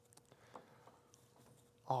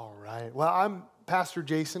All right. Well, I'm Pastor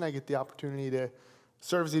Jason. I get the opportunity to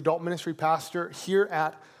serve as the adult ministry pastor here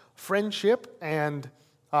at Friendship. And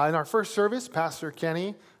in our first service, Pastor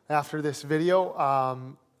Kenny, after this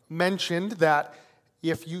video, mentioned that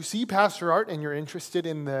if you see Pastor Art and you're interested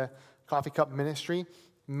in the coffee cup ministry,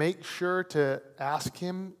 make sure to ask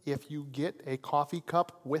him if you get a coffee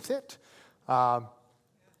cup with it.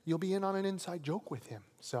 You'll be in on an inside joke with him.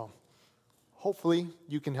 So hopefully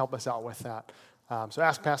you can help us out with that. So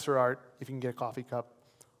ask Pastor Art if you can get a coffee cup.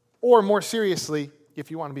 Or more seriously,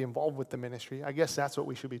 if you want to be involved with the ministry. I guess that's what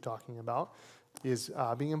we should be talking about, is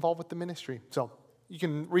being involved with the ministry. So you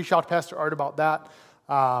can reach out to Pastor Art about that.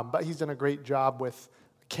 But he's done a great job with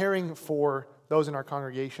caring for those in our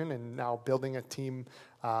congregation and now building a team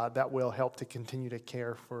that will help to continue to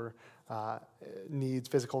care for needs,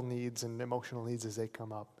 physical needs and emotional needs as they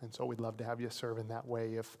come up. And so we'd love to have you serve in that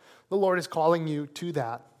way if the Lord is calling you to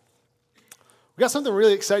that. We got something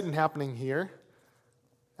really exciting happening here.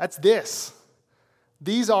 That's this.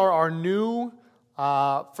 These are our new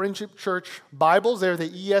Friendship Church Bibles. They're the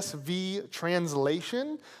ESV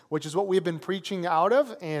translation, which is what we've been preaching out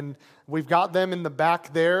of. And we've got them in the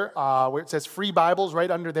back there where it says free Bibles right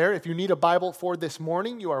under there. If you need a Bible for this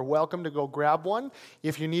morning, you are welcome to go grab one.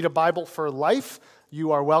 If you need a Bible for life,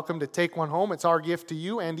 you are welcome to take one home. It's our gift to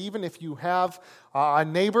you. And even if you have a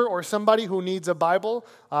neighbor or somebody who needs a Bible,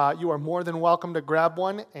 you are more than welcome to grab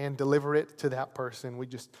one and deliver it to that person.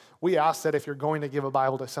 We ask that if you're going to give a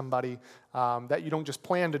Bible to somebody, that you don't just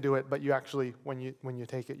plan to do it, but you actually, when you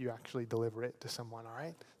take it, you actually deliver it to someone. All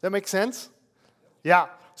right? Does that make sense? Yeah.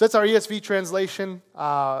 So that's our ESV translation.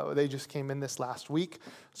 They just came in this last week,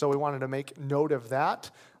 so we wanted to make note of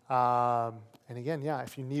that. And again, yeah,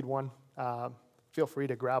 if you need one, feel free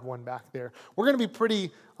to grab one back there. We're going to be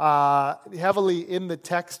pretty heavily in the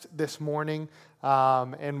text this morning,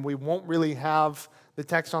 and we won't really have the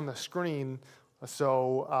text on the screen.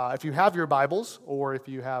 So if you have your Bibles or if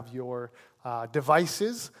you have your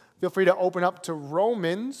devices, feel free to open up to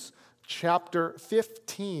Romans chapter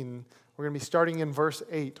 15. We're going to be starting in verse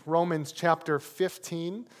 8. Romans chapter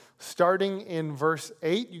 15, starting in verse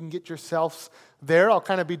 8. You can get yourselves there. I'll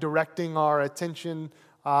kind of be directing our attention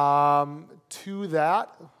to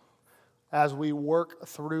that as we work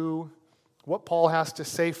through what Paul has to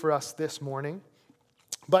say for us this morning.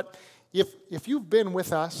 But if you've been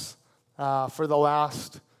with us for the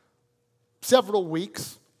last several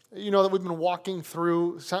weeks, you know that we've been walking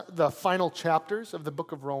through the final chapters of the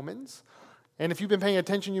book of Romans. And if you've been paying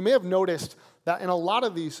attention, you may have noticed that in a lot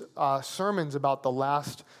of these sermons about the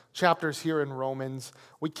last chapters here in Romans,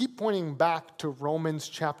 we keep pointing back to Romans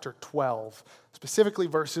chapter 12, specifically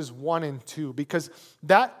verses 1 and 2, because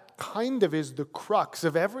that kind of is the crux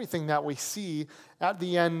of everything that we see at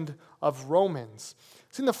the end of Romans.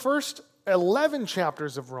 So in the first 11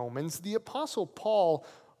 chapters of Romans, the Apostle Paul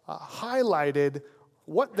highlighted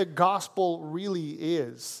what the gospel really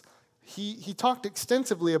is. He talked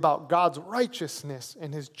extensively about God's righteousness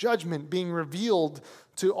and his judgment being revealed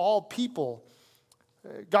to all people.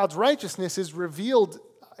 God's righteousness is revealed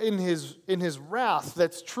in his wrath,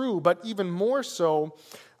 that's true, but even more so,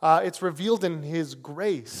 it's revealed in his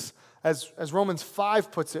grace. As Romans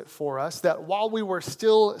 5 puts it for us, that while we were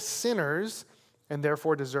still sinners, and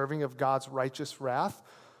therefore deserving of God's righteous wrath,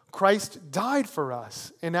 Christ died for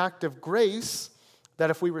us, an act of grace that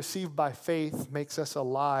if we receive by faith makes us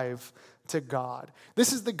alive to God.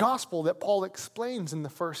 This is the gospel that Paul explains in the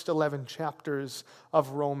first 11 chapters of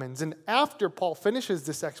Romans. And after Paul finishes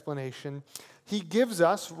this explanation, he gives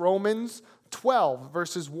us Romans 12,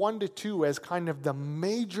 verses 1 to 2 as kind of the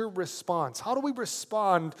major response. How do we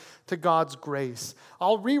respond to God's grace?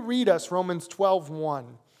 I'll reread us Romans 12:1.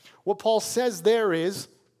 What Paul says there is,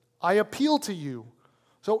 I appeal to you.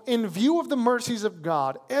 So in view of the mercies of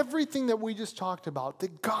God, everything that we just talked about, the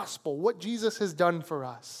gospel, what Jesus has done for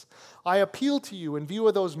us, I appeal to you in view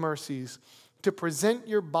of those mercies to present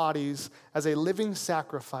your bodies as a living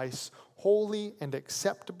sacrifice, holy and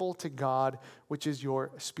acceptable to God, which is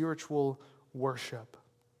your spiritual worship.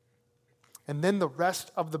 And then the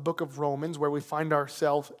rest of the book of Romans, where we find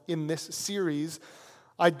ourselves in this series,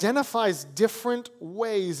 identifies different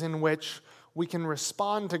ways in which we can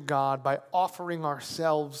respond to God by offering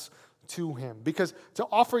ourselves to him. Because to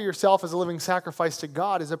offer yourself as a living sacrifice to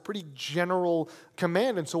God is a pretty general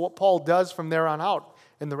command. And so what Paul does from there on out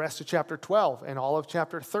in the rest of chapter 12 and all of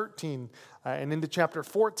chapter 13 and into chapter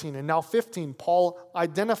 14 and now 15, Paul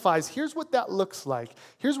identifies, here's what that looks like.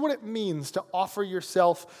 Here's what it means to offer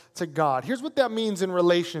yourself to God. Here's what that means in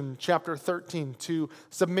relation, chapter 13, to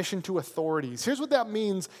submission to authorities. Here's what that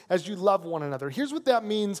means as you love one another. Here's what that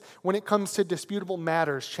means when it comes to disputable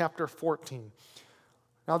matters, chapter 14.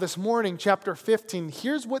 Now this morning, chapter 15,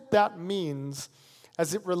 here's what that means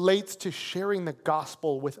as it relates to sharing the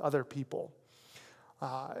gospel with other people.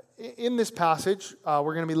 In this passage,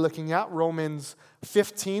 we're going to be looking at Romans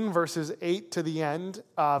 15, verses 8 to the end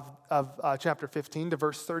of chapter 15 to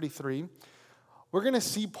verse 33. We're going to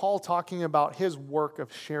see Paul talking about his work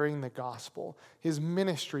of sharing the gospel, his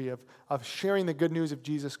ministry of sharing the good news of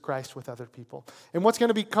Jesus Christ with other people. And what's going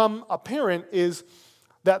to become apparent is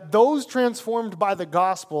that those transformed by the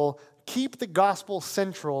gospel keep the gospel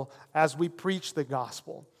central as we preach the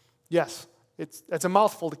gospel. Yes, it's a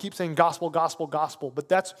mouthful to keep saying gospel, gospel, gospel, but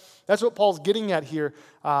that's what Paul's getting at here.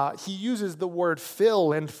 He uses the word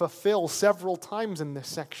fill and fulfill several times in this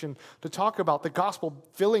section to talk about the gospel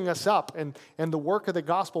filling us up and the work of the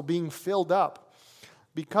gospel being filled up.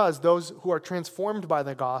 Because those who are transformed by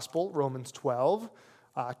the gospel, Romans 12,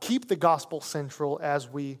 keep the gospel central as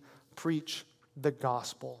we preach the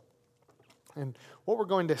gospel. And what we're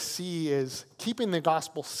going to see is keeping the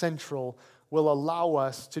gospel central will allow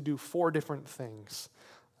us to do 4 different things.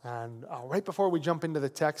 And right before we jump into the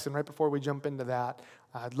text and right before we jump into that,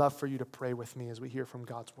 I'd love for you to pray with me as we hear from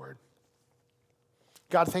God's word.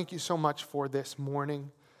 God, thank you so much for this morning.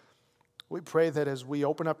 We pray that as we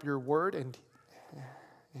open up your word and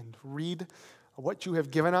read what you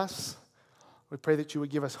have given us, we pray that you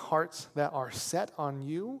would give us hearts that are set on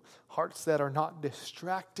you, hearts that are not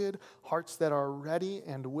distracted, hearts that are ready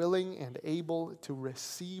and willing and able to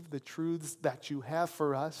receive the truths that you have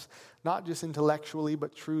for us, not just intellectually,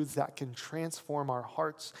 but truths that can transform our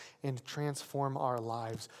hearts and transform our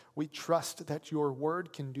lives. We trust that your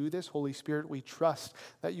word can do this. Holy Spirit, we trust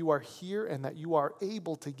that you are here and that you are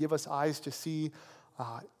able to give us eyes to see,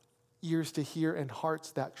 ears to hear, and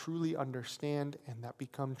hearts that truly understand and that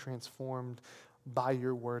become transformed by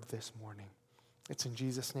your word this morning. It's in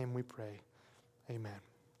Jesus' name we pray. Amen.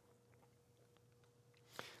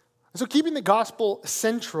 So keeping the gospel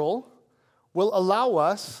central will allow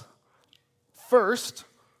us, first,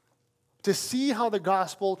 to see how the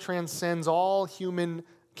gospel transcends all human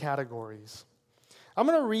categories. I'm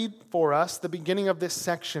going to read for us the beginning of this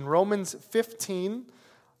section, Romans 15,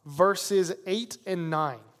 verses 8 and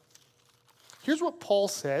 9. Here's what Paul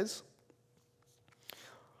says.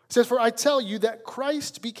 He says, "For I tell you that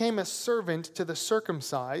Christ became a servant to the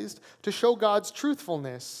circumcised to show God's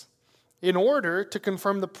truthfulness, in order to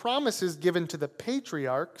confirm the promises given to the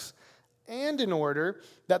patriarchs, and in order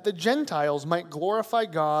that the Gentiles might glorify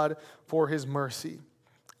God for his mercy,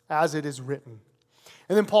 as it is written."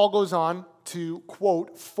 And then Paul goes on to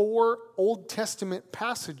quote 4 Old Testament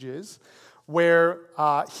passages where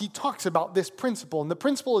he talks about this principle. And the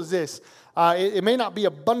principle is this. It may not be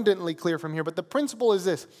abundantly clear from here, but the principle is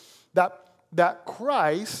this, that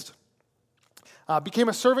Christ became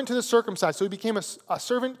a servant to the circumcised. So he became a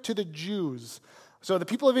servant to the Jews. So the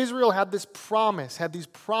people of Israel had these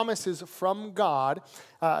promises from God,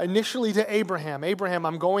 initially to Abraham. Abraham,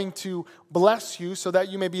 I'm going to bless you so that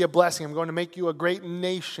you may be a blessing. I'm going to make you a great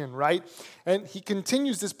nation, right? And he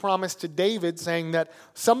continues this promise to David, saying that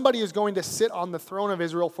somebody is going to sit on the throne of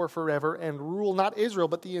Israel for forever and rule not Israel,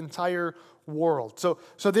 but the entire world. So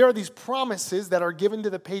there are these promises that are given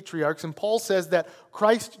to the patriarchs, and Paul says that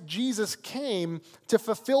Christ Jesus came to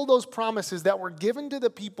fulfill those promises that were given to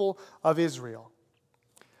the people of Israel.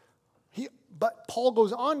 But Paul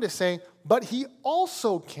goes on to say, but he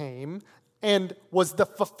also came and was the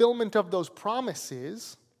fulfillment of those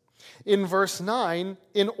promises in verse 9,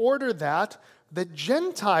 in order that the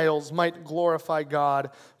Gentiles might glorify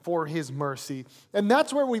God for his mercy. And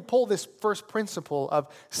that's where we pull this first principle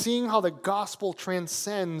of seeing how the gospel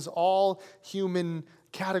transcends all human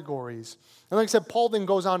categories. And like I said, Paul then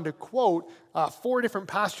goes on to quote 4 different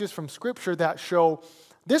passages from Scripture that show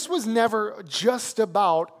this was never just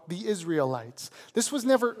about the Israelites. This was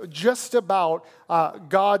never just about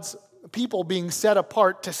God's people being set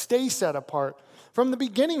apart to stay set apart. From the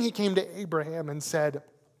beginning, he came to Abraham and said,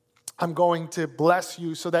 I'm going to bless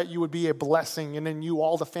you so that you would be a blessing, and in you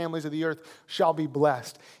all the families of the earth shall be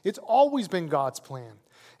blessed. It's always been God's plan.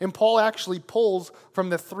 And Paul actually pulls from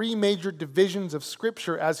the 3 major divisions of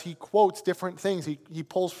Scripture as he quotes different things. He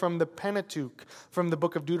pulls from the Pentateuch, from the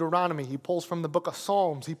book of Deuteronomy. He pulls from the book of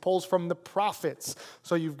Psalms. He pulls from the prophets.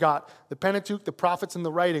 So you've got the Pentateuch, the prophets, and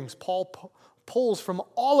the writings. Paul pulls from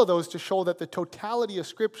all of those to show that the totality of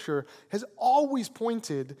Scripture has always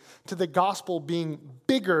pointed to the gospel being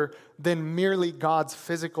bigger than merely God's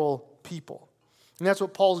physical people. And that's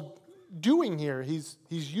what Paul's doing here. He's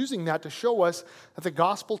using that to show us that the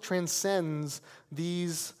gospel transcends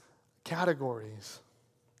these categories.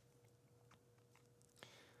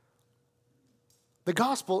 The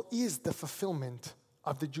gospel is the fulfillment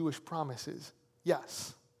of the Jewish promises,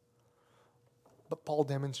 yes. But Paul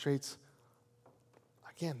demonstrates,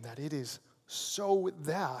 again, that it is so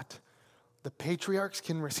that the patriarchs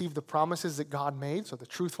can receive the promises that God made, so the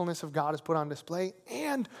truthfulness of God is put on display,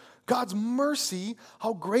 and God's mercy,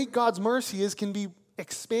 how great God's mercy is, can be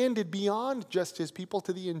expanded beyond just his people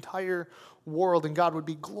to the entire world, and God would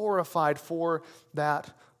be glorified for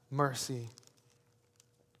that mercy.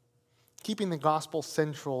 Keeping the gospel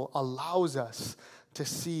central allows us to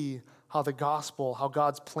see how the gospel, how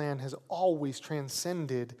God's plan has always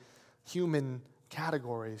transcended human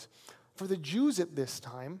categories. For the Jews at this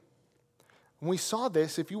time, and we saw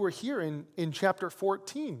this if you were here in chapter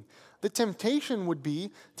 14. The temptation would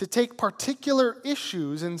be to take particular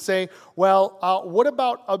issues and say, well, what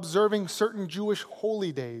about observing certain Jewish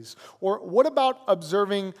holy days? Or what about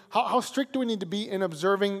observing, how strict do we need to be in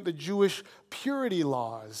observing the Jewish purity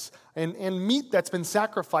laws and meat that's been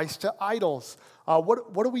sacrificed to idols?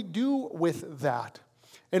 What do we do with that?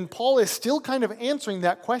 And Paul is still kind of answering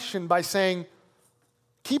that question by saying,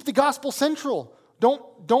 keep the gospel central.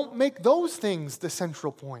 Don't make those things the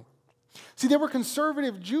central point. See, there were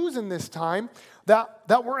conservative Jews in this time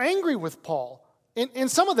that were angry with Paul.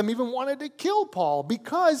 And some of them even wanted to kill Paul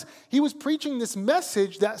because he was preaching this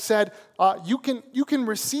message that said, you can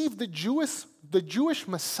receive the Jewish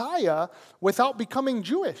Messiah without becoming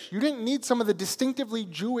Jewish. You didn't need some of the distinctively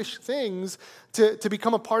Jewish things to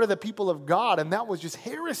become a part of the people of God, and that was just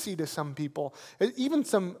heresy to some people. Even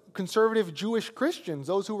some conservative Jewish Christians,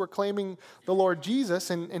 those who were claiming the Lord Jesus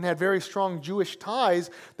and had very strong Jewish ties,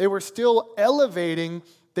 they were still elevating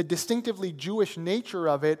the distinctively Jewish nature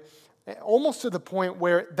of it, almost to the point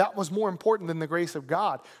where that was more important than the grace of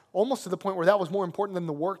God. Almost to the point where that was more important than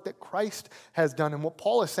the work that Christ has done. And what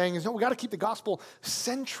Paul is saying is, no, we got to keep the gospel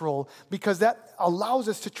central because that allows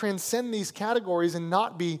us to transcend these categories and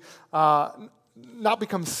not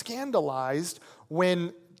become scandalized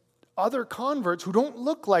when other converts who don't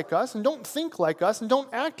look like us and don't think like us and don't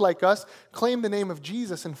act like us claim the name of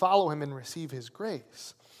Jesus and follow him and receive his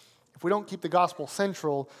grace. If we don't keep the gospel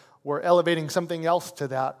central, we're elevating something else to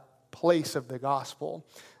that place of the gospel.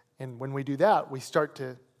 And when we do that, we start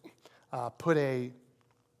to put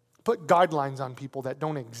guidelines on people that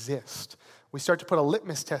don't exist. We start to put a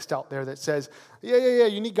litmus test out there that says, yeah,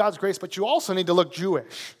 you need God's grace, but you also need to look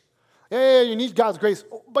Jewish. Yeah, you need God's grace,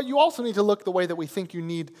 but you also need to look the way that we think you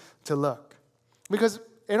need to look. Because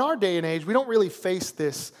in our day and age, we don't really face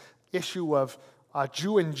this issue of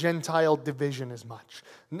Jew and Gentile division as much.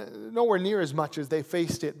 Nowhere near as much as they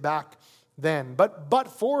faced it back then. But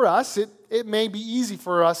for us, it may be easy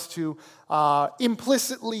for us to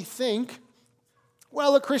implicitly think,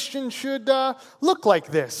 well, a Christian should look like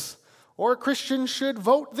this, or a Christian should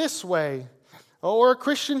vote this way, or a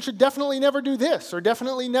Christian should definitely never do this, or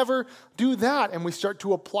definitely never do that. And we start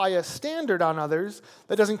to apply a standard on others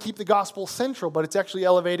that doesn't keep the gospel central, but it's actually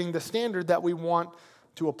elevating the standard that we want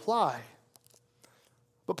to apply.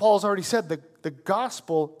 But Paul's already said the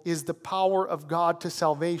gospel is the power of God to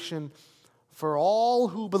salvation for all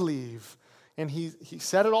who believe. And he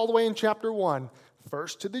said it all the way in chapter 1,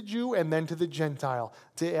 first to the Jew and then to the Gentile,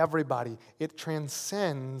 to everybody. It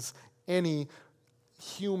transcends any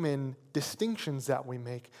human distinctions that we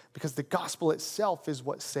make because the gospel itself is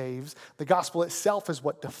what saves. The gospel itself is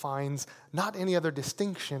what defines, not any other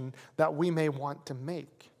distinction that we may want to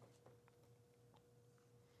make.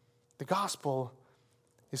 The gospel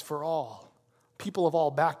is for all. People of all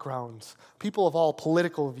backgrounds, people of all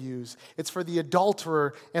political views. It's for the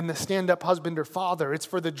adulterer and the stand-up husband or father. It's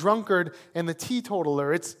for the drunkard and the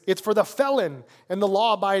teetotaler. It's for the felon and the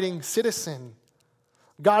law-abiding citizen.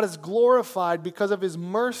 God is glorified because of his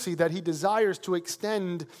mercy that he desires to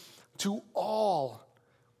extend to all,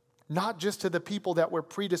 not just to the people that we're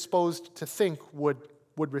predisposed to think would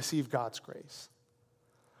receive God's grace.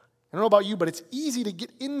 I don't know about you, but it's easy to get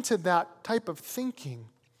into that type of thinking.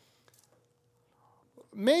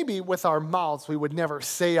 Maybe with our mouths we would never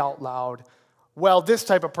say out loud, well, this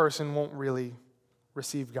type of person won't really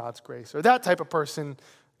receive God's grace, or that type of person,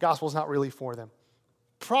 gospel's not really for them.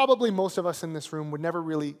 Probably most of us in this room would never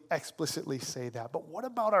really explicitly say that. But what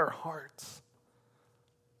about our hearts?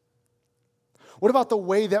 What about the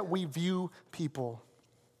way that we view people?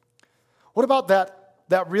 What about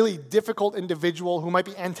that really difficult individual who might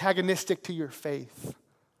be antagonistic to your faith?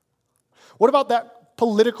 What about that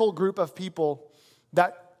political group of people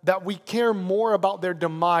that we care more about their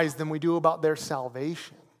demise than we do about their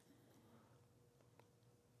salvation?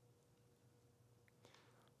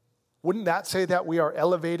 Wouldn't that say that we are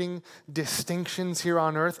elevating distinctions here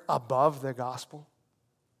on earth above the gospel?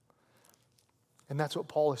 And that's what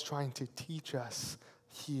Paul is trying to teach us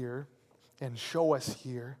here and show us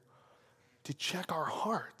here, to check our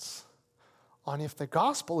hearts. on if the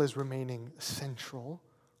gospel is remaining central,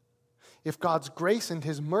 if God's grace and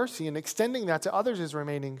his mercy and extending that to others is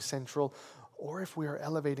remaining central, or if we are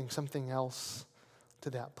elevating something else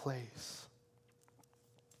to that place.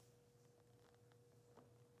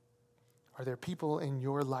 Are there people in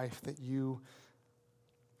your life that you,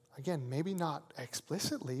 again, maybe not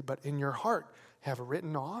explicitly, but in your heart have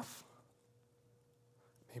written off?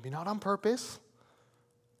 Maybe not on purpose,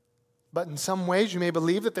 but in some ways you may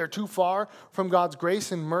believe that they're too far from God's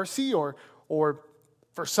grace and mercy, or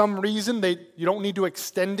for some reason you don't need to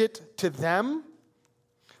extend it to them.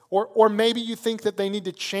 Or maybe you think that they need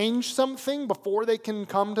to change something before they can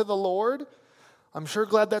come to the Lord. I'm sure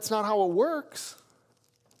glad that's not how it works.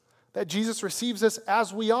 That Jesus receives us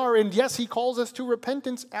as we are. And yes, he calls us to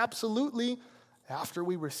repentance, absolutely, after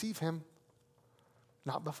we receive him,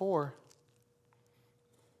 not before.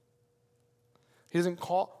 He doesn't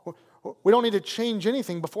call, we don't need to change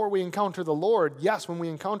anything before we encounter the Lord. Yes, when we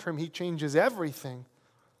encounter him, he changes everything.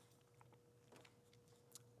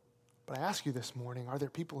 But I ask you this morning, are there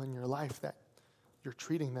people in your life that you're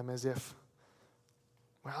treating them as if,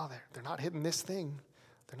 well, they're not hitting this thing.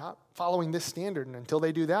 They're not following this standard, and until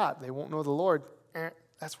they do that, they won't know the Lord.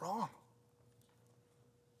 That's wrong.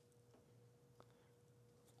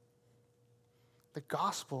 The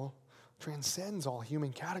gospel transcends all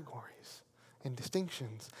human categories and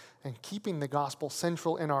distinctions, and keeping the gospel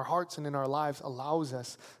central in our hearts and in our lives allows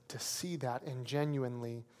us to see that and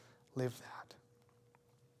genuinely live that.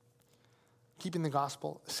 Keeping the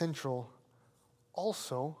gospel central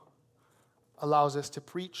also allows us to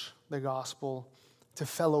preach the gospel to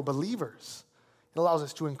fellow believers. It allows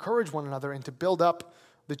us to encourage one another and to build up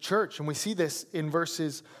the church. And we see this in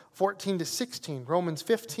verses 14 to 16. Romans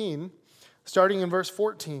 15, starting in verse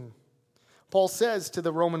 14. Paul says to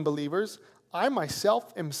the Roman believers, I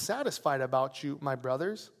myself am satisfied about you, my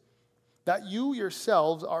brothers, that you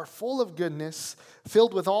yourselves are full of goodness,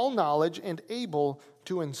 filled with all knowledge, and able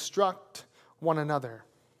to instruct one another.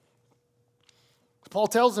 Paul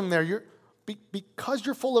tells them there, because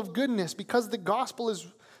you're full of goodness, because the gospel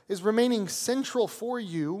is remaining central for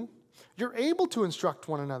you, you're able to instruct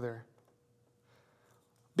one another.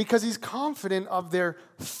 Because he's confident of their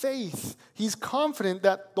faith. He's confident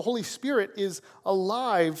that the Holy Spirit is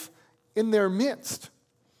alive in their midst.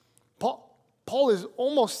 Paul is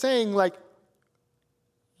almost saying, like,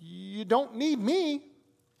 you don't need me.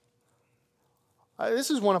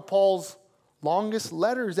 This is one of Paul's longest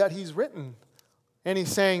letters that he's written. And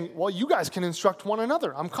he's saying, well, you guys can instruct one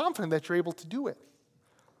another. I'm confident that you're able to do it.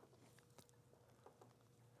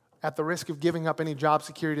 At the risk of giving up any job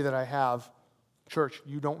security that I have, church,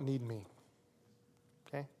 you don't need me.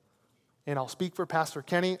 Okay? And I'll speak for Pastor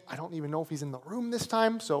Kenny. I don't even know if he's in the room this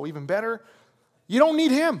time, so even better. You don't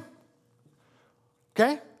need him.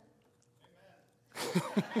 Okay?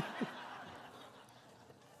 Amen.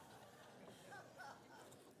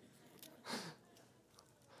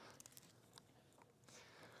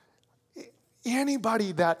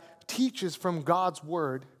 Anybody that teaches from God's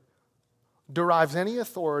word derives any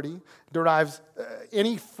authority, derives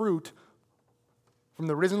any fruit from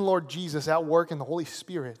the risen Lord Jesus at work in the Holy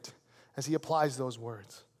Spirit as he applies those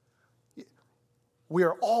words. We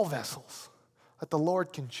are all vessels that the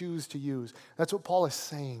Lord can choose to use. That's what Paul is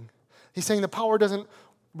saying. He's saying the power doesn't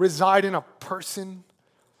reside in a person,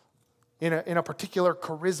 in a particular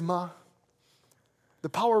charisma. The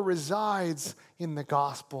power resides in the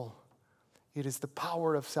gospel. It is the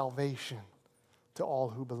power of salvation to all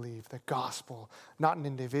who believe. The gospel, not an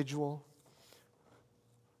individual.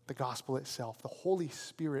 The gospel itself, the Holy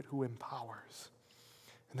Spirit who empowers.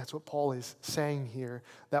 And that's what Paul is saying here,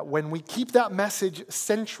 that when we keep that message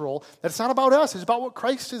central, that it's not about us, it's about what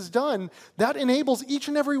Christ has done, that enables each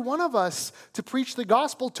and every one of us to preach the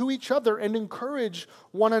gospel to each other and encourage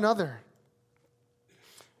one another.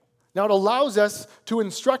 Now, it allows us to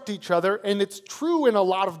instruct each other, and it's true in a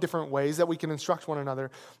lot of different ways that we can instruct one another.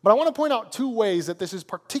 But I want to point out two ways that this is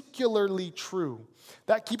particularly true,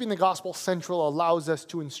 that keeping the gospel central allows us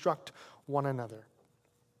to instruct one another.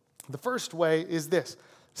 The first way is this: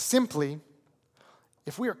 simply,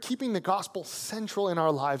 if we are keeping the gospel central in our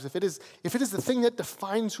lives, if it is the thing that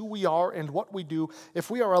defines who we are and what we do, if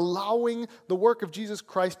we are allowing the work of Jesus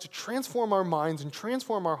Christ to transform our minds and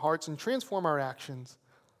transform our hearts and transform our actions,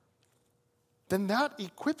 then that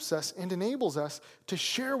equips us and enables us to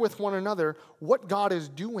share with one another what God is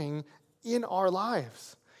doing in our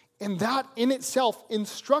lives. And that in itself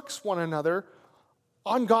instructs one another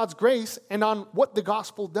on God's grace and on what the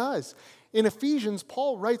gospel does. In Ephesians,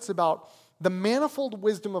 Paul writes about the manifold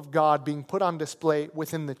wisdom of God being put on display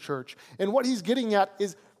within the church. And what he's getting at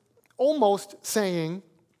is almost saying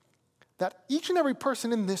that each and every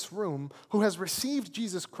person in this room who has received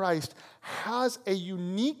Jesus Christ has a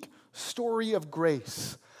unique story of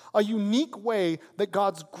grace, a unique way that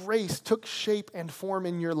God's grace took shape and form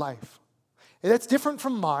in your life. And that's different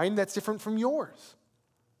from mine, that's different from yours.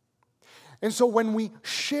 And so when we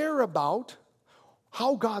share about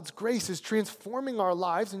how God's grace is transforming our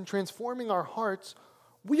lives and transforming our hearts,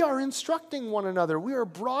 we are instructing one another. We are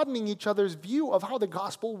broadening each other's view of how the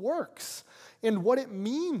gospel works and what it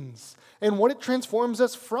means and what it transforms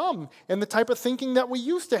us from and the type of thinking that we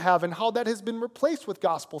used to have and how that has been replaced with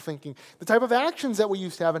gospel thinking, the type of actions that we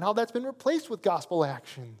used to have and how that's been replaced with gospel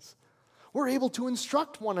actions. We're able to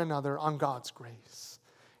instruct one another on God's grace.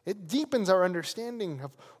 It deepens our understanding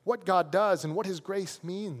of what God does and what His grace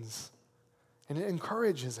means, and it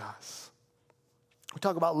encourages us. We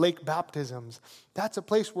talk about lake baptisms. That's a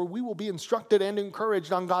place where we will be instructed and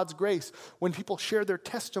encouraged on God's grace when people share their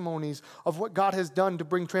testimonies of what God has done to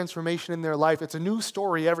bring transformation in their life. It's a new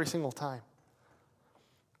story every single time.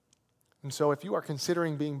 And so if you are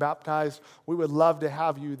considering being baptized, we would love to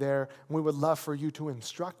have you there, and we would love for you to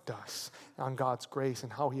instruct us on God's grace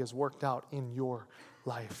and how He has worked out in your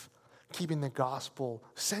life. Keeping the gospel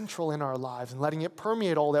central in our lives and letting it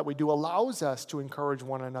permeate all that we do allows us to encourage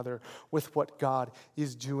one another with what God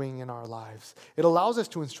is doing in our lives. It allows us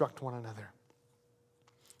to instruct one another.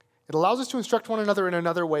 It allows us to instruct one another in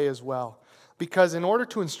another way as well. Because in order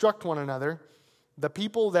to instruct one another, the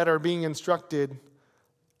people that are being instructed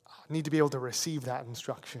need to be able to receive that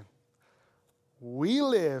instruction. We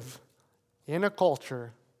live in a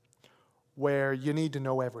culture where you need to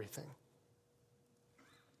know everything.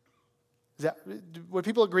 Would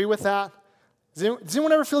people agree with that? Does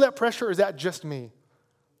anyone ever feel that pressure, or is that just me?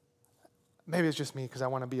 Maybe it's just me because I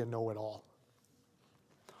want to be a know-it-all.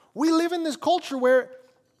 We live in this culture where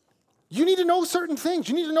you need to know certain things.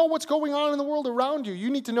 You need to know what's going on in the world around you. You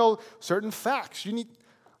need to know certain facts. You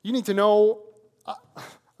need to know,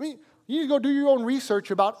 you need to go do your own research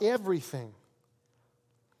about everything.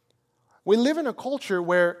 We live in a culture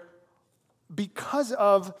where, because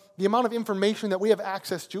of the amount of information that we have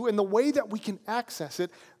access to and the way that we can access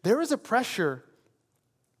it, there is a pressure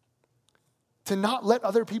to not let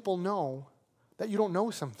other people know that you don't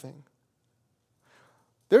know something.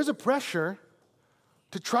 There's a pressure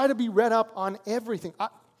to try to be read up on everything.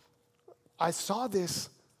 I saw this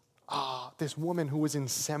woman who was in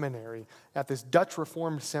seminary at this Dutch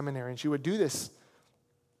Reformed seminary, and she would do this,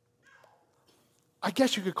 I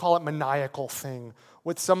guess you could call it maniacal thing,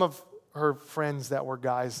 with some of her friends that were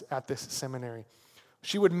guys at this seminary.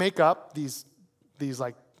 She would make up these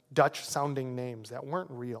like Dutch sounding names that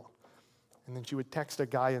weren't real. And then she would text a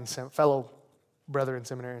guy fellow brother in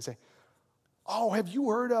seminary and say, "Oh, have you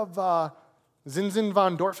heard of Zinzin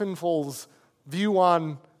van Dorfenvol's view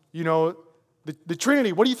on, the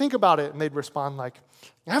Trinity? What do you think about it?" And they'd respond like,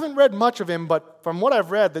 "I haven't read much of him, but from what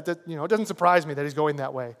I've read, it doesn't surprise me that he's going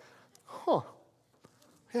that way." Huh.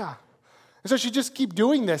 Yeah. And so she'd just keep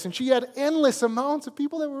doing this, and she had endless amounts of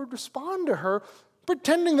people that would respond to her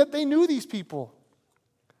pretending that they knew these people.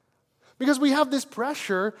 Because we have this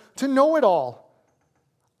pressure to know it all.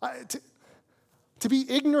 To be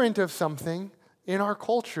ignorant of something in our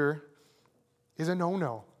culture is a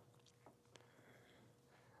no-no.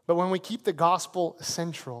 But when we keep the gospel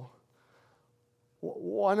central,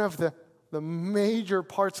 one of the major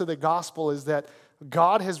parts of the gospel is that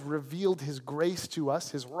God has revealed His grace to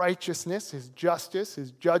us, His righteousness, His justice,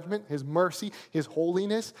 His judgment, His mercy, His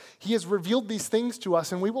holiness. He has revealed these things to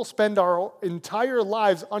us, and we will spend our entire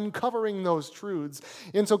lives uncovering those truths.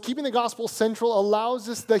 And so keeping the gospel central allows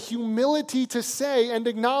us the humility to say and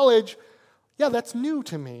acknowledge, yeah, that's new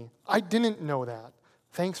to me. I didn't know that.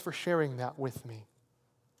 Thanks for sharing that with me.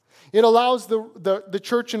 It allows the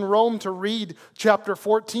church in Rome to read chapter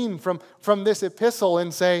 14 from this epistle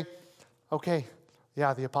and say, okay,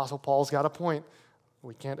 yeah, the Apostle Paul's got a point.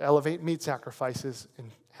 We can't elevate meat sacrifices and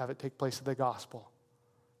have it take place of the gospel.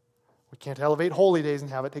 We can't elevate holy days and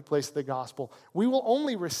have it take place of the gospel. We will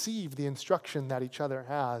only receive the instruction that each other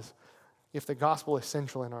has if the gospel is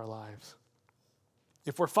central in our lives.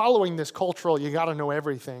 If we're following this cultural, you got to know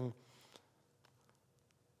everything,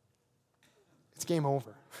 it's game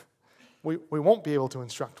over. We won't be able to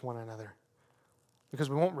instruct one another because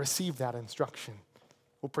we won't receive that instruction.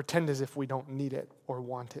 We'll pretend as if we don't need it or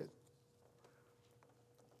want it.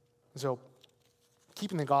 So,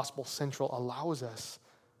 keeping the gospel central allows us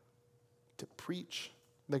to preach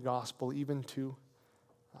the gospel even to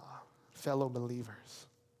fellow believers.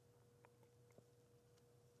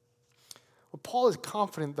 Well, Paul is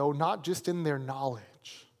confident, though, not just in their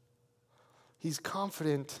knowledge. He's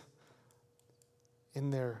confident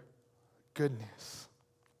in their goodness.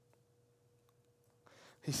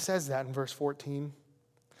 He says that in verse 14.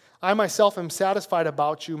 I myself am satisfied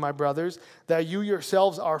about you, my brothers, that you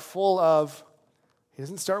yourselves are full of, he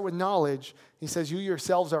doesn't start with knowledge. He says you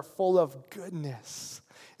yourselves are full of goodness.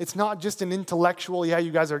 It's not just an intellectual, yeah,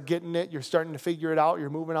 you guys are getting it, you're starting to figure it out, you're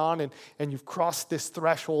moving on, and you've crossed this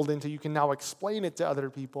threshold into you can now explain it to other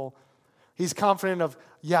people. He's confident of,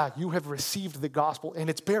 yeah, you have received the gospel, and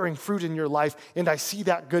it's bearing fruit in your life, and I see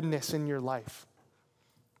that goodness in your life.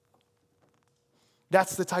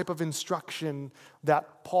 That's the type of instruction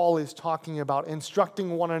that Paul is talking about,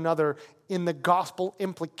 instructing one another in the gospel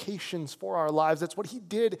implications for our lives. That's what he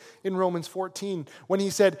did in Romans 14 when he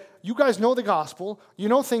said, you guys know the gospel, you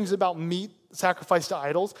know things about meat sacrificed to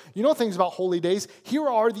idols, you know things about holy days. Here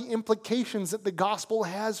are the implications that the gospel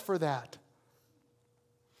has for that.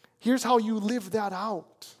 Here's how you live that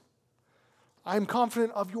out. I'm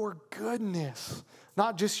confident of your goodness,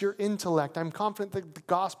 not just your intellect. I'm confident that the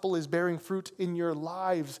gospel is bearing fruit in your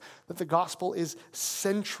lives, that the gospel is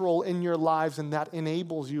central in your lives, and that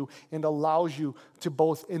enables you and allows you to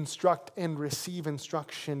both instruct and receive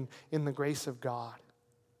instruction in the grace of God.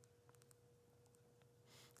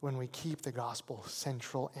 When we keep the gospel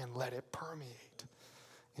central and let it permeate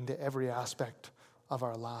into every aspect of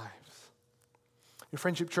our lives. Your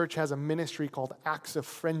Friendship Church has a ministry called Acts of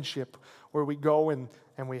Friendship, where we go and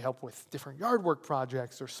we help with different yard work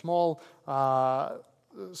projects or small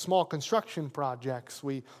construction projects.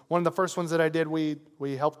 One of the first ones that I did, we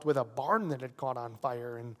helped with a barn that had caught on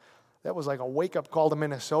fire, and that was like a wake-up call to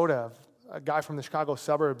Minnesota. A guy from the Chicago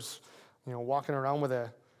suburbs, walking around with a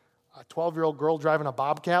 12-year-old girl driving a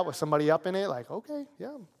Bobcat with somebody up in it, like, okay,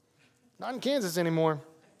 yeah, not in Kansas anymore.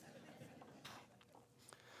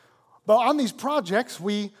 But on these projects,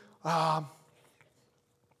 we share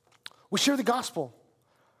the gospel.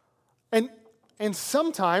 And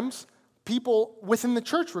sometimes people within the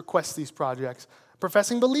church request these projects.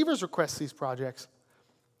 Professing believers request these projects.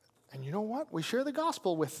 And you know what? We share the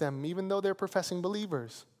gospel with them, even though they're professing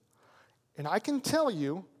believers. And I can tell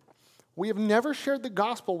you, we have never shared the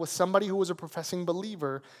gospel with somebody who was a professing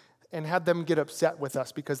believer and had them get upset with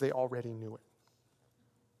us because they already knew it.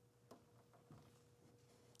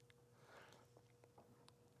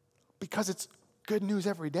 Because it's good news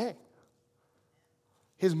every day.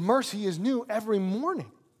 His mercy is new every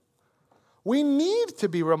morning. We need to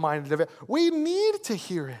be reminded of it. We need to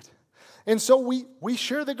hear it. And so we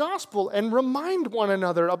share the gospel and remind one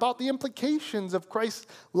another about the implications of Christ's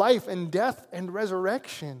life and death and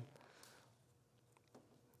resurrection.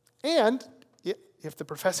 And if the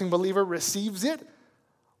professing believer receives it,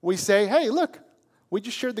 we say, hey, look, we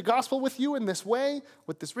just shared the gospel with you in this way,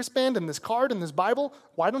 with this wristband and this card and this Bible.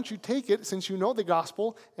 Why don't you take it, since you know the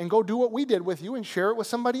gospel, and go do what we did with you and share it with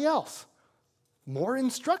somebody else? More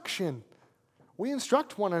instruction. We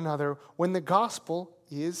instruct one another when the gospel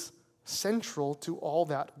is central to all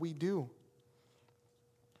that we do.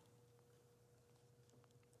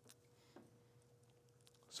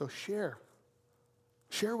 So share.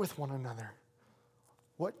 Share with one another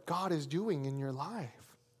what God is doing in your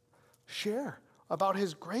life. Share about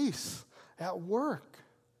His grace at work.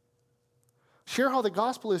 Share how the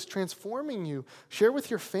gospel is transforming you. Share with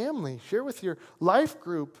your family. Share with your life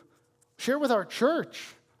group. Share with our church.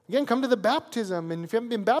 Again, come to the baptism, and if you haven't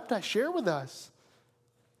been baptized, share with us.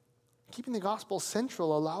 Keeping the gospel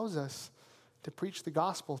central allows us to preach the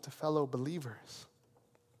gospel to fellow believers.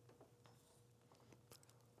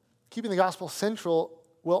 Keeping the gospel central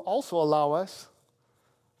will also allow us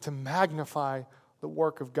to magnify the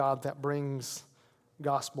work of God that brings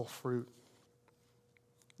gospel fruit.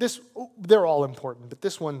 They're all important, but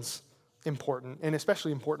this one's important, and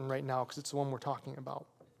especially important right now because it's the one we're talking about.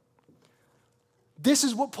 This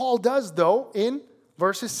is what Paul does, though, in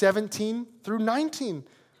verses 17 through 19.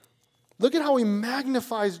 Look at how he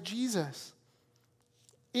magnifies Jesus.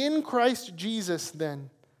 In Christ Jesus, then,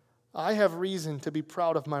 I have reason to be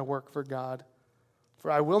proud of my work for God. For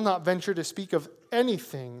I will not venture to speak of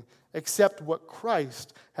anything except what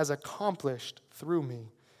Christ has accomplished through me,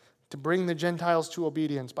 to bring the Gentiles to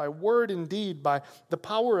obedience, by word and deed, by the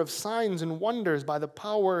power of signs and wonders, by the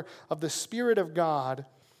power of the Spirit of God,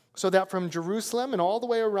 so that from Jerusalem and all the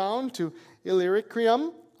way around to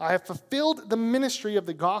Illyricum, I have fulfilled the ministry of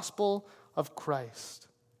the gospel of Christ.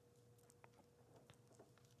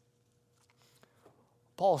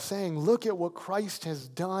 Paul is saying, look at what Christ has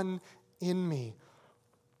done in me.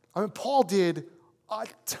 Paul did a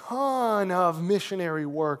ton of missionary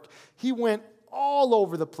work. He went all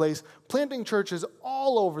over the place, planting churches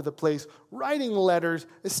all over the place, writing letters,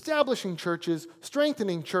 establishing churches,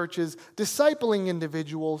 strengthening churches, discipling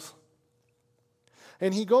individuals.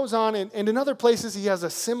 And he goes on, and in other places he has a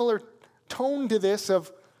similar tone to this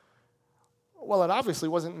of, well, it obviously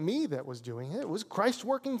wasn't me that was doing it. It was Christ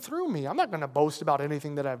working through me. I'm not going to boast about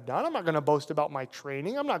anything that I've done. I'm not going to boast about my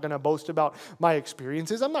training. I'm not going to boast about my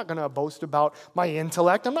experiences. I'm not going to boast about my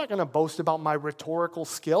intellect. I'm not going to boast about my rhetorical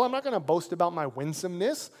skill. I'm not going to boast about my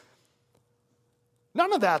winsomeness.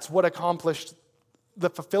 None of that's what accomplished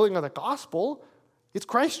the fulfilling of the gospel. It's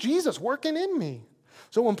Christ Jesus working in me.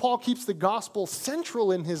 So when Paul keeps the gospel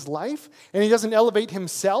central in his life, and he doesn't elevate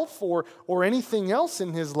himself or anything else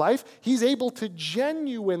in his life, he's able to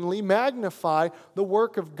genuinely magnify the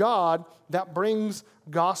work of God that brings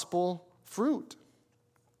gospel fruit.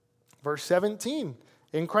 Verse 17,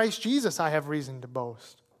 in Christ Jesus I have reason to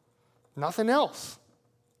boast. Nothing else.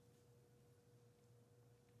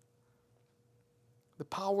 The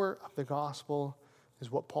power of the gospel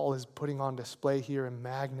is what Paul is putting on display here and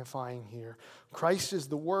magnifying here. Christ is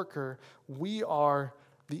the worker. We are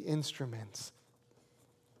the instruments.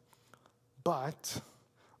 But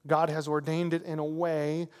God has ordained it in a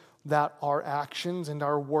way that our actions and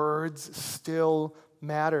our words still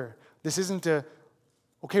matter. This isn't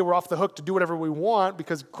okay, we're off the hook to do whatever we want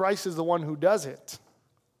because Christ is the one who does it.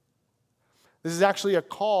 This is actually a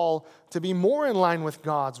call to be more in line with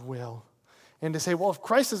God's will. And to say, well, if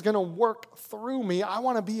Christ is going to work through me, I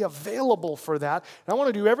want to be available for that. And I want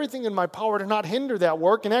to do everything in my power to not hinder that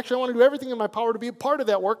work. And actually, I want to do everything in my power to be a part of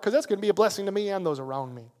that work because that's going to be a blessing to me and those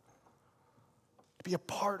around me. To be a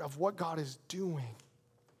part of what God is doing.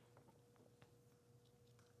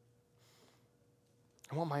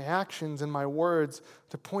 I want my actions and my words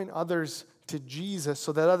to point others to Jesus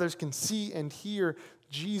so that others can see and hear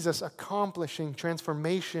Jesus accomplishing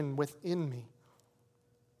transformation within me.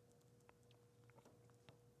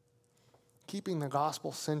 Keeping the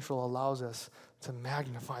gospel central allows us to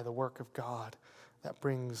magnify the work of God that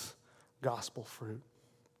brings gospel fruit.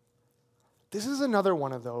 This is another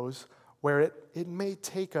one of those where it may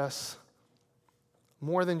take us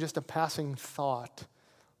more than just a passing thought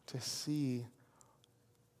to see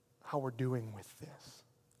how we're doing with this.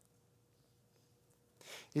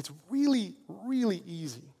 It's really, really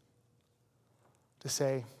easy to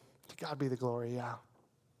say, to God be the glory, yeah.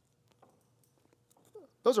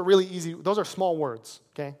 Those are really easy, those are small words,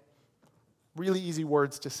 okay? Really easy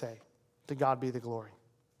words to say. To God be the glory.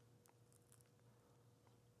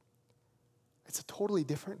 It's a totally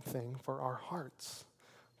different thing for our hearts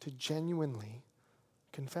to genuinely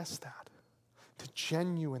confess that, to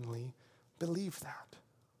genuinely believe that.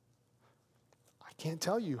 I can't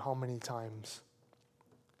tell you how many times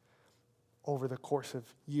over the course of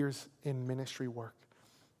years in ministry work,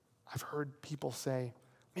 I've heard people say,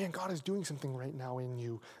 man, God is doing something right now in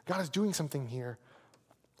you. God is doing something here.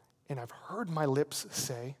 And I've heard my lips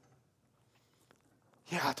say,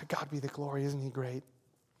 yeah, to God be the glory, isn't he great?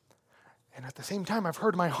 And at the same time, I've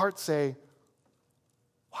heard my heart say,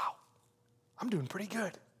 wow, I'm doing pretty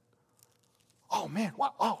good. Oh man,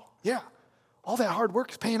 wow, oh yeah, all that hard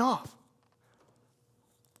work is paying off.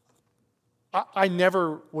 I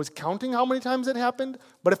never was counting how many times it happened,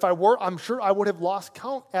 but if I were, I'm sure I would have lost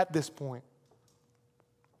count at this point.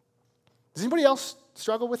 Does anybody else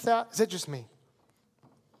struggle with that? Is it just me?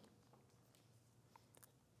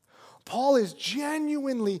 Paul is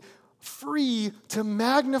genuinely free to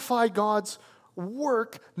magnify God's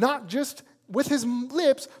work, not just with his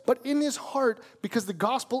lips, but in his heart, because the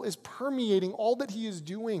gospel is permeating all that he is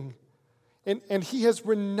doing. And he has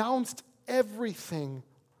renounced everything.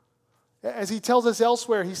 As he tells us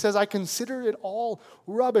elsewhere, he says, I consider it all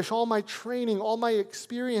rubbish, all my training, all my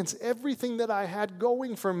experience, everything that I had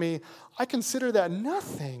going for me. I consider that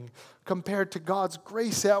nothing compared to God's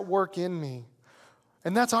grace at work in me.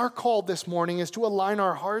 And that's our call this morning, is to align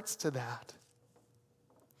our hearts to that.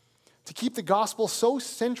 To keep the gospel so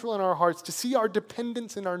central in our hearts, to see our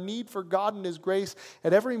dependence and our need for God and his grace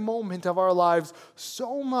at every moment of our lives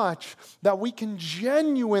so much that we can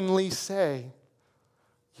genuinely say,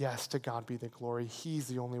 yes, to God be the glory. He's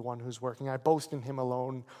the only one who's working. I boast in him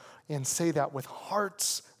alone, and say that with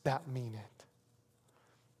hearts that mean it.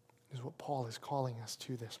 Is what Paul is calling us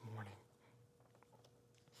to this morning.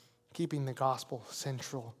 Keeping the gospel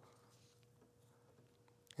central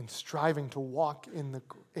and striving to walk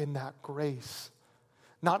in that grace.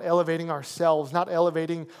 Not elevating ourselves, not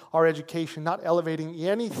elevating our education, not elevating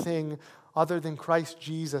anything other than Christ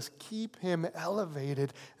Jesus. Keep him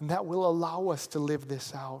elevated, and that will allow us to live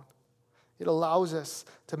this out. It allows us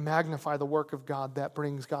to magnify the work of God that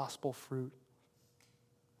brings gospel fruit.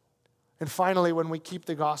 And finally, when we keep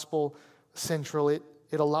the gospel central, it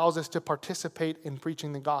allows us to participate in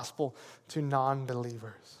preaching the gospel to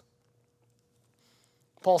non-believers.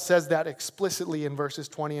 Paul says that explicitly in verses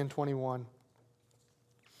 20 and 21.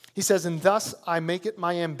 He says, "And thus I make it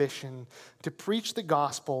my ambition to preach the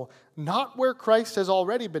gospel, not where Christ has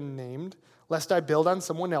already been named, lest I build on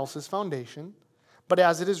someone else's foundation, but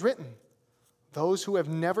as it is written, those who have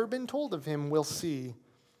never been told of him will see,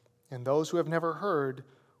 and those who have never heard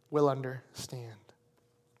will understand."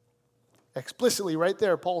 Explicitly, right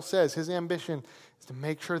there, Paul says his ambition is to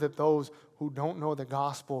make sure that those who don't know the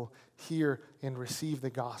gospel hear and receive the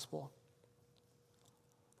gospel.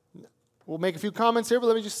 We'll make a few comments here, but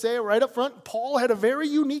let me just say it right up front. Paul had a very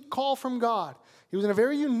unique call from God. He was in a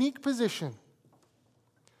very unique position.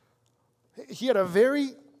 He had a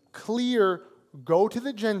very clear go to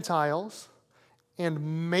the Gentiles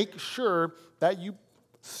and make sure that you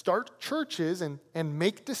start churches and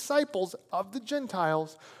make disciples of the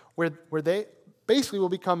Gentiles where they basically will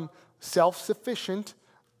become self-sufficient,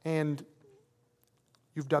 and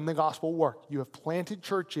you've done the gospel work. You have planted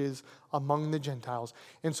churches among the Gentiles.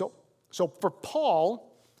 And so for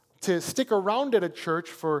Paul to stick around at a church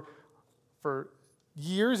for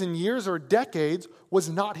years and years or decades was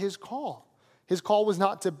not his call. His call was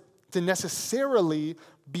not to necessarily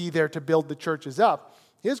be there to build the churches up.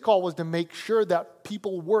 His call was to make sure that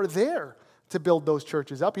people were there to build those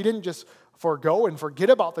churches up. He didn't just forgo and forget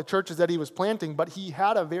about the churches that he was planting, but he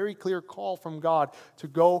had a very clear call from God to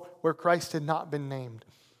go where Christ had not been named.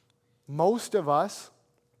 Most of us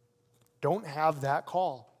don't have that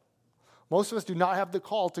call. Most of us do not have the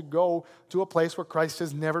call to go to a place where Christ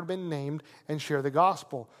has never been named and share the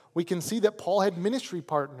gospel. We can see that Paul had ministry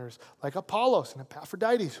partners like Apollos and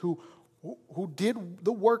Epaphroditus who did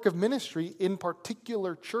the work of ministry in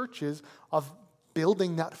particular churches of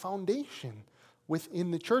building that foundation within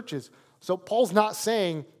the churches. So Paul's not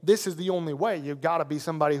saying this is the only way. You've got to be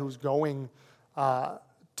somebody who's going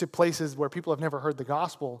to places where people have never heard the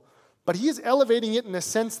gospel. But he is elevating it in a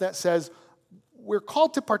sense that says we're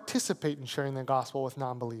called to participate in sharing the gospel with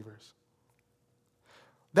non-believers.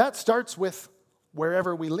 That starts with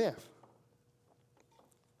wherever we live.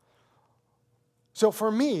 So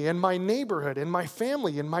for me, in my neighborhood, in my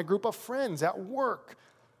family, in my group of friends, at work,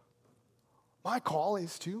 my call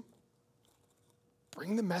is to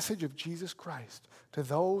bring the message of Jesus Christ to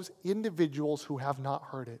those individuals who have not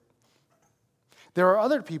heard it. There are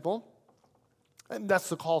other people, and that's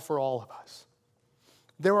the call for all of us.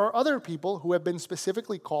 There are other people who have been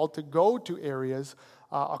specifically called to go to areas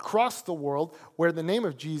across the world where the name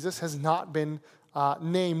of Jesus has not been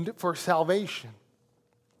named for salvation.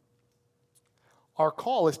 Our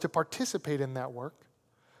call is to participate in that work,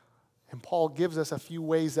 and Paul gives us a few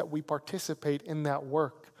ways that we participate in that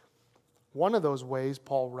work. One of those ways,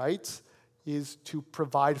 Paul writes, is to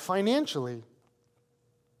provide financially.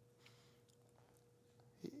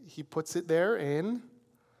 He puts it there in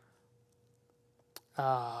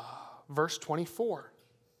verse 24.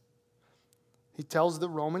 He tells the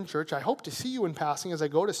Roman church, "I hope to see you in passing as I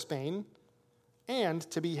go to Spain, and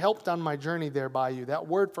to be helped on my journey there by you." That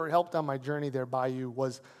word for helped on my journey there by you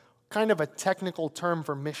was kind of a technical term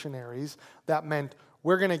for missionaries. That meant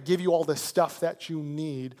we're going to give you all the stuff that you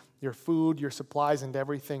need, your food, your supplies, and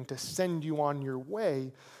everything to send you on your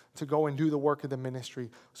way to go and do the work of the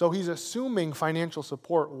ministry. So he's assuming financial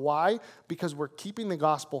support. Why? Because we're keeping the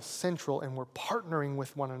gospel central and we're partnering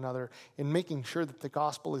with one another in making sure that the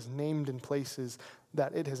gospel is named in places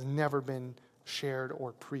that it has never been shared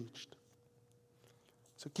or preached.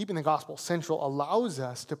 So keeping the gospel central allows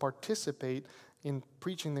us to participate in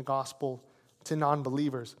preaching the gospel to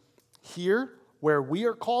non-believers. Here, where we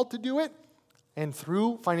are called to do it, and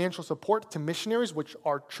through financial support to missionaries, which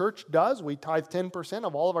our church does, we tithe 10%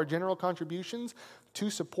 of all of our general contributions to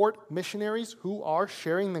support missionaries who are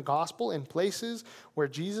sharing the gospel in places where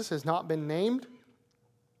Jesus has not been named.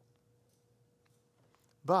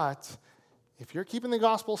 But if you're keeping the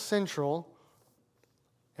gospel central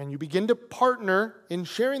and you begin to partner in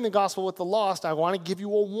sharing the gospel with the lost, I want to give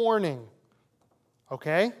you a warning.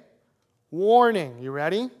 Okay? Warning. You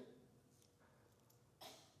ready?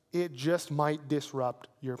 It just might disrupt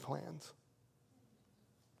your plans.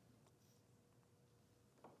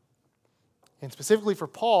 And specifically for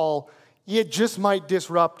Paul, it just might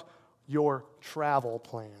disrupt your travel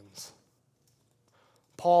plans.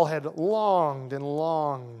 Paul had longed and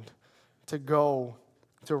longed to go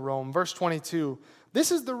to Rome. Verse 22,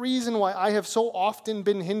 "This is the reason why I have so often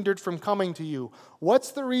been hindered from coming to you."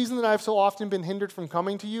 What's the reason that I've so often been hindered from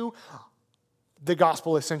coming to you? The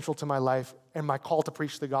gospel is central to my life, and my call to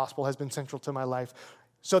preach the gospel has been central to my life.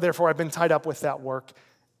 So therefore, I've been tied up with that work.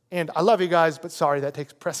 And I love you guys, but sorry, that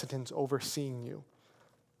takes precedence over seeing you.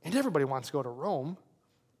 And everybody wants to go to Rome.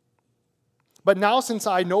 But now, since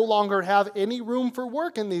I no longer have any room for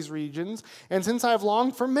work in these regions, and since I have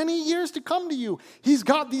longed for many years to come to you, he's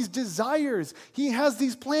got these desires. He has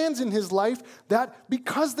these plans in his life that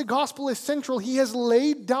because the gospel is central, he has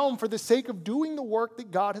laid down for the sake of doing the work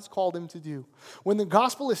that God has called him to do. When the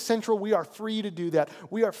gospel is central, we are free to do that.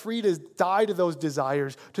 We are free to die to those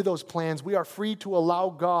desires, to those plans. We are free to allow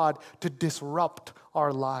God to disrupt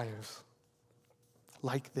our lives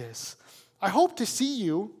like this. I hope to see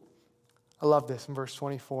you. I love this in verse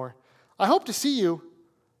 24. I hope to see you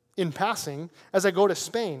in passing as I go to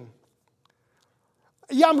Spain.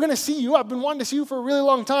 Yeah, I'm going to see you. I've been wanting to see you for a really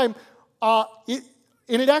long time. And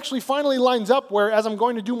it actually finally lines up where as I'm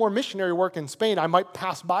going to do more missionary work in Spain, I might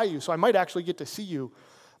pass by you. So I might actually get to see you.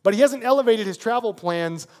 But he hasn't elevated his travel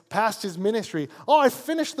plans past his ministry. Oh, I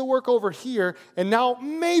finished the work over here, and now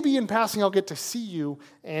maybe in passing I'll get to see you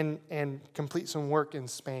and complete some work in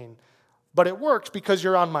Spain. But it works because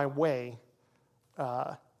you're on my way.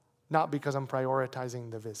 Not because I'm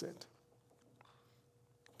prioritizing the visit.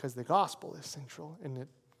 Because the gospel is central, and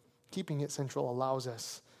keeping it central allows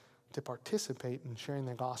us to participate in sharing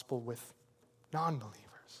the gospel with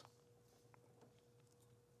non-believers.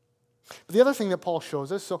 But the other thing that Paul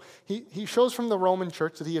shows us, so he shows from the Roman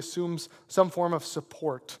church that he assumes some form of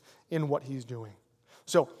support in what he's doing.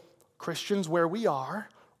 So Christians, where we are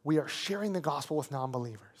sharing the gospel with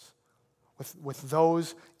non-believers, with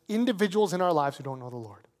those individuals in our lives who don't know the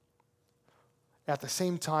Lord. At the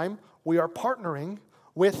same time, we are partnering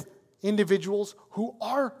with individuals who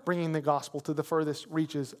are bringing the gospel to the furthest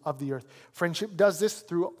reaches of the earth. Friendship does this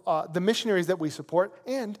through the missionaries that we support.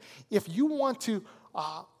 And if you want to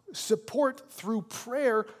support through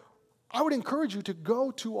prayer, I would encourage you to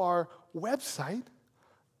go to our website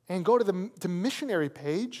and go to the missionary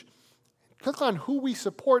page. Click on who we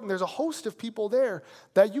support, and there's a host of people there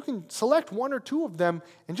that you can select one or two of them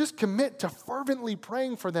and just commit to fervently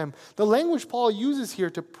praying for them. The language Paul uses here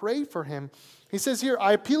to pray for him, he says here,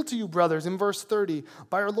 I appeal to you, brothers, in verse 30,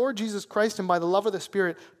 by our Lord Jesus Christ and by the love of the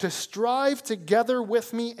Spirit, to strive together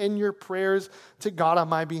with me in your prayers to God on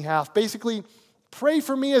my behalf. Basically, pray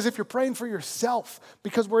for me as if you're praying for yourself,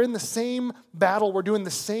 because we're in the same battle, we're doing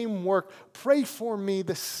the same work. Pray for me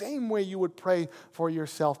the same way you would pray for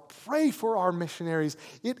yourself. Pray for our missionaries.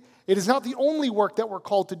 It is not the only work that we're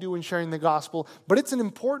called to do in sharing the gospel, but it's an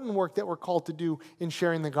important work that we're called to do in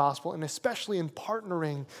sharing the gospel, and especially in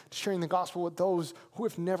partnering to sharing the gospel with those who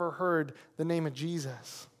have never heard the name of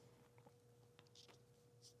Jesus.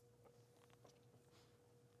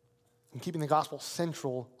 And keeping the gospel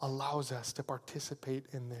central allows us to participate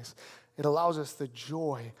in this. It allows us the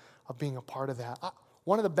joy of being a part of that.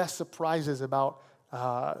 One of the best surprises about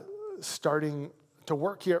starting to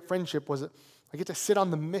work here at Friendship was that I get to sit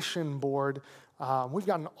on the mission board. We've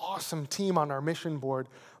got an awesome team on our mission board,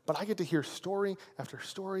 but I get to hear story after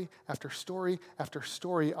story after story after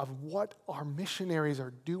story of what our missionaries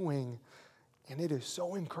are doing. And it is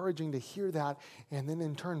so encouraging to hear that and then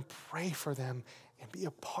in turn pray for them and be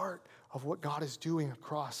a part of what God is doing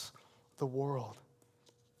across the world.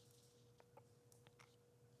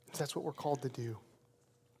 That's what we're called to do.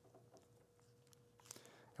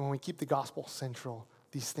 And when we keep the gospel central,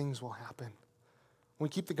 these things will happen. When we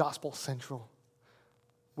keep the gospel central,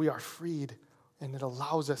 we are freed, and it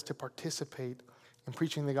allows us to participate in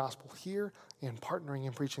preaching the gospel here and partnering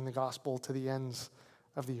in preaching the gospel to the ends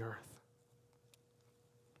of the earth.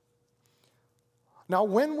 Now,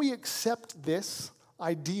 when we accept this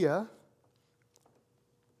idea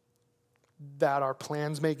that our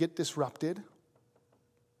plans may get disrupted,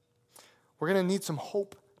 we're going to need some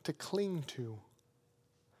hope to cling to.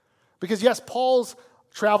 Because yes, Paul's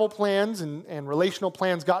travel plans and relational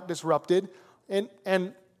plans got disrupted, and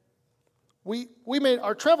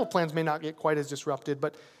our travel plans may not get quite as disrupted,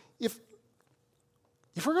 but if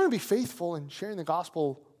we're going to be faithful in sharing the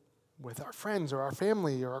gospel with our friends or our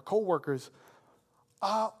family or our coworkers,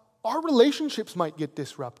 our relationships might get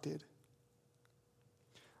disrupted.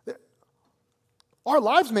 Our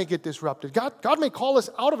lives may get disrupted. God may call us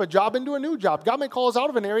out of a job into a new job. God may call us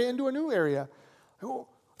out of an area into a new area.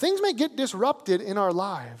 Things may get disrupted in our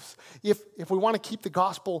lives if we want to keep the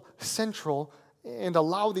gospel central and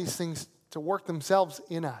allow these things to work themselves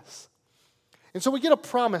in us. And so we get a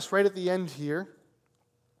promise right at the end here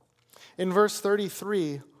in verse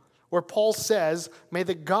 33 where Paul says, may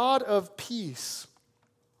the God of peace,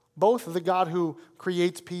 both the God who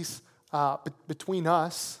creates peace between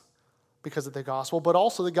us because of the gospel, but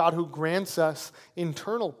also the God who grants us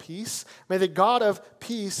internal peace. May the God of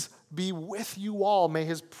peace be with you all. May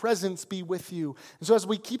his presence be with you. And so as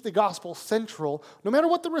we keep the gospel central, no matter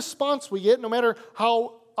what the response we get, no matter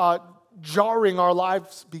how jarring our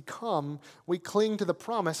lives become, we cling to the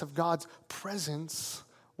promise of God's presence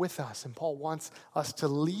with us. And Paul wants us to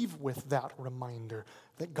leave with that reminder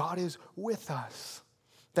that God is with us.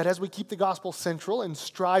 That as we keep the gospel central and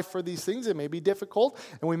strive for these things, it may be difficult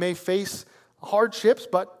and we may face hardships,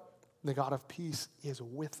 but the God of peace is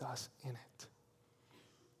with us in it.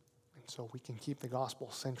 And so we can keep the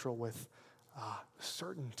gospel central with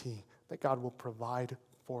certainty that God will provide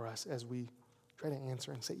for us as we try to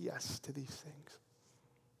answer and say yes to these things.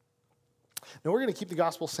 Now we're going to keep the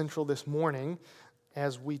gospel central this morning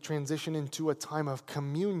as we transition into a time of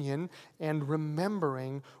communion and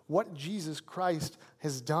remembering what Jesus Christ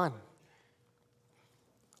has done.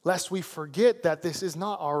 Lest we forget that this is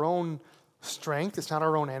not our own strength, it's not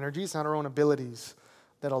our own energy, it's not our own abilities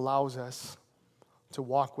that allows us to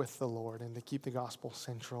walk with the Lord and to keep the gospel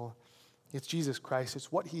central. It's Jesus Christ. It's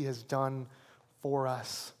what he has done for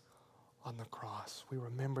us on the cross. We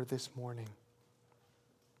remember this morning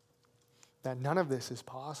that none of this is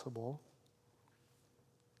possible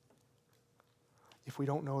if we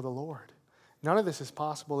don't know the Lord. None of this is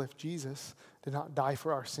possible if Jesus did not die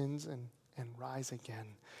for our sins and rise again.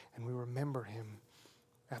 And we remember him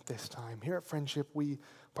at this time. Here at Friendship, we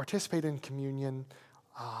participate in communion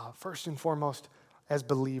first and foremost as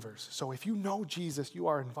believers. So if you know Jesus, you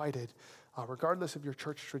are invited, regardless of your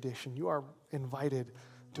church tradition, you are invited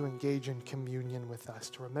to engage in communion with us,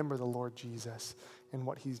 to remember the Lord Jesus and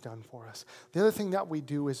what he's done for us. The other thing that we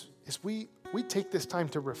do is we take this time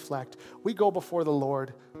to reflect. We go before the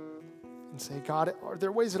Lord and say, God, are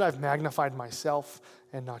there ways that I've magnified myself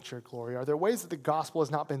and not your glory? Are there ways that the gospel has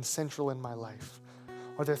not been central in my life?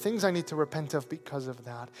 Are there things I need to repent of because of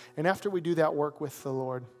that? And after we do that work with the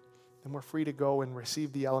Lord, then we're free to go and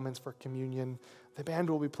receive the elements for communion. The band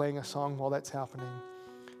will be playing a song while that's happening.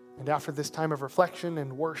 And after this time of reflection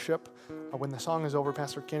and worship, when the song is over,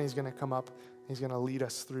 Pastor Kenny's going to come up. He's going to lead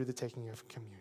us through the taking of communion.